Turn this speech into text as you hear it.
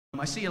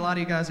I see a lot of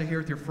you guys are here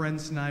with your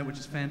friends tonight, which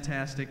is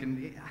fantastic.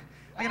 And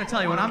I gotta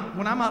tell you, when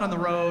I'm out on the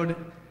road,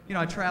 you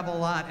know, I travel a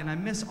lot, and I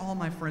miss all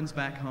my friends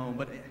back home.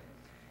 But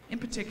in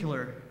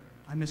particular,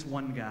 I miss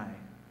one guy.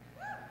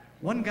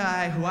 One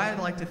guy who I'd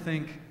like to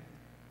think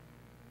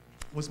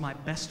was my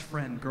best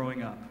friend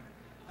growing up.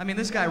 I mean,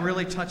 this guy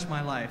really touched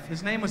my life.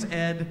 His name was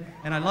Ed,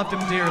 and I loved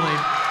him dearly.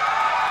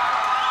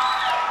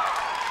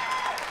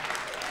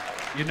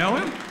 You know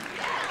him?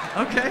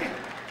 Okay.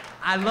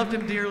 I loved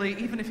him dearly,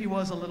 even if he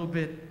was a little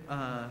bit,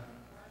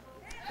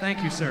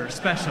 thank you, sir,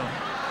 special.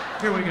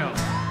 Here we go.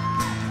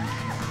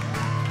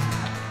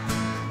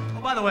 Oh,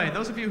 by the way,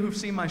 those of you who've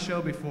seen my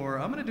show before,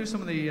 I'm gonna do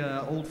some of the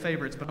old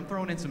favorites, but I'm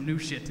throwing in some new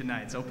shit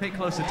tonight, so pay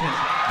close attention.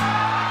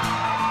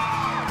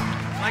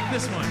 Like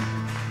this one.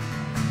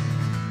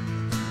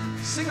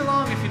 Sing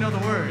along if you know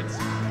the words.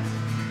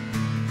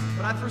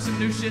 But I threw some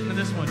new shit into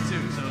this one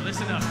too, so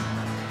listen up.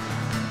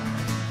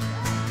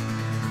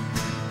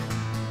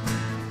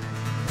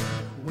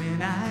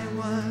 When I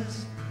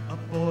was a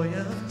boy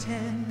of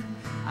 10,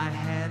 I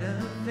had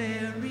a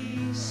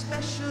very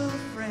special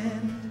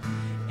friend.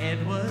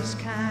 Ed was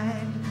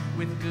kind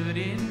with good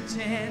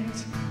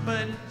intent,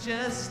 but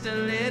just a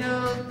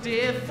little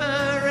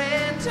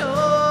different.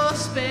 Oh,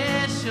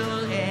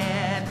 special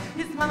Ed.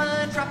 His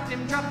mama dropped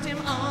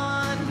him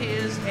on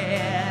his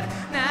head.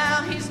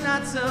 Now he's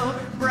not so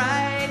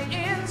bright,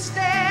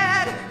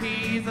 instead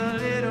he's a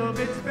little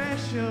bit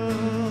special.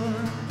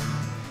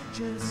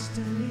 Just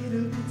a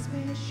little bit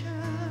special.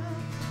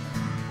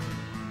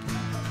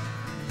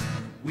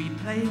 We'd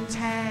play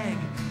tag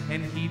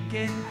and he'd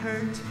get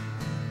hurt.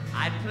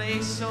 I'd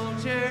play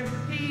soldier,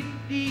 he'd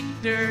eat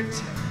dirt.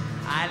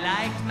 I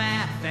liked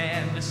math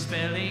and the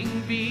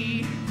spelling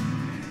bee.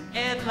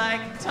 Ed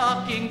liked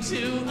talking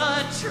to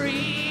a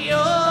tree.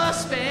 Oh,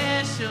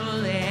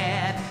 special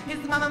Ed.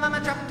 His mama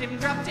dropped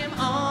him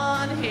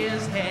on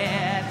his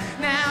head.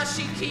 Now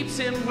she keeps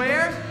him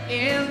where?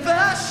 In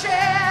the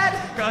shed.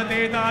 'Cause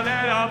he's a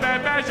little bit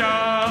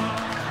special.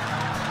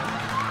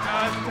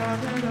 Just a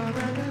little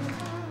bit.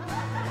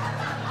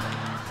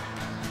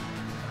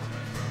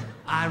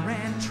 I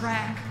ran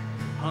track,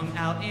 hung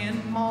out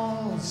in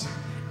malls.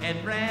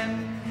 Ed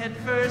ran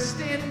headfirst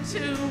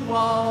into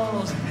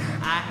walls.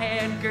 I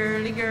had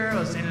girly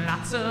girls and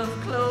lots of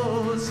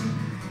clothes.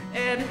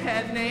 Ed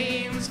had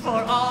names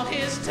for all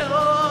his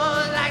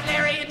toes, like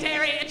Larry and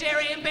Terry and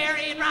Jerry and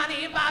Barry and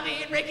Ronnie and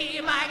Bobby and Ricky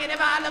and Mike. And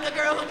if I love the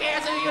girl, who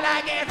cares who you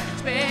like it?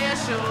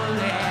 Special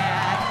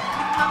Ed.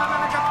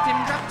 Mama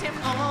dropped him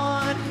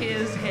on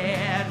his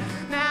head.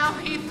 Now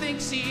he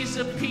thinks he's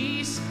a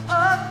piece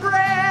of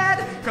bread,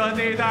 'cause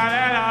he's a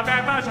little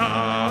bit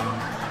special.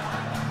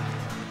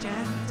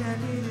 Just a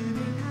little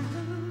bit.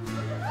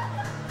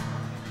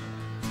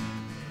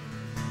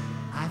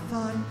 I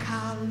thought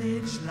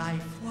college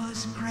life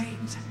was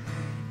great.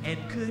 Ed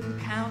could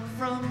count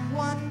from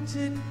 1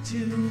 to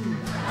 2.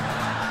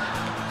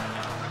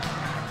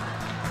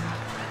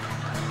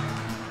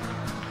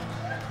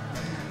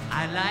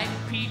 I like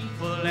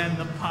people and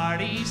the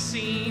party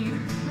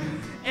scene.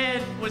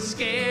 Ed was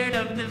scared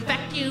of the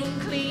vacuum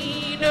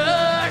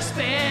cleaner.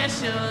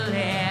 Special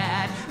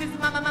Ed. His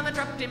mama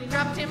dropped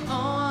him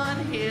on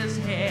his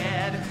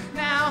head.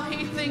 Now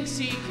he thinks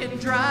he can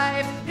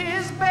drive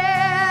his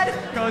bed,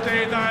 'cause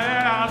he's a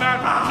little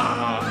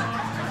bit.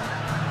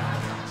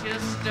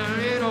 Just a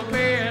little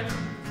bit.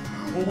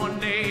 One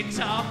day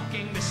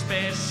talking to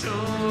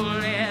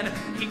special Ed,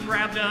 he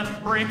grabbed a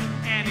brick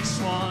and he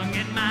swung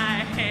at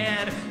my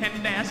head.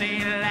 And as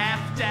he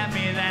laughed at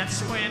me,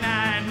 that's when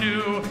I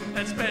knew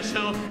that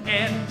special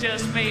Ed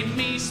just made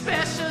me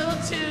special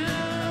too.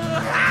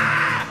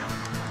 Ah!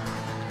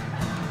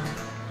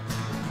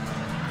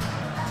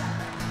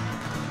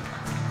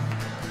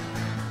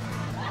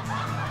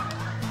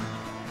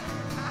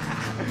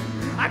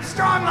 I'm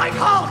strong like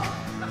Hulk.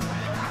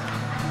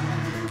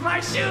 My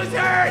shoes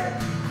hurt.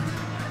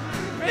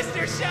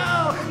 Mr.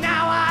 Show,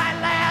 now I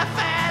laugh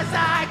as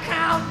I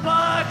count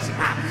bugs.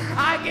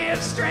 I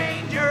give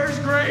strangers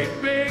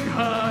great big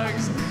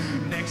hugs.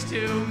 Next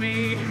to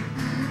me,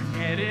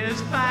 Ed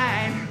is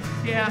fine.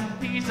 Yeah,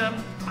 he's a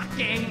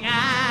fucking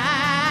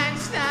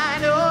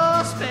Einstein.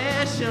 Oh,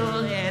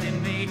 special Ed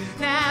and me.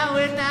 Now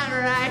we're not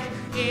right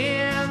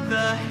in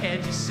the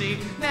head, you see.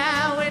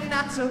 Now we're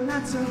not so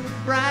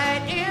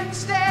right.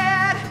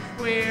 Instead,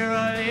 we're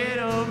a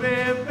little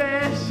bit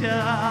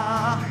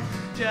special.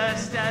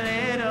 Just a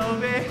little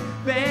bit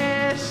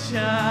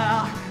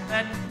special.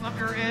 That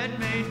fucker Ed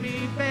made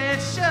me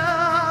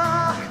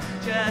special.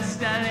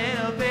 Just a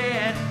little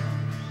bit.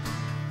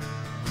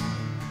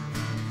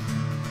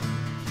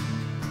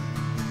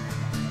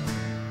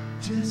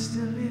 Just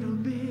a little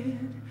bit.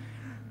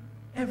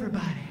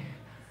 Everybody.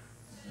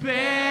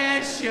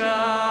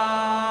 Special.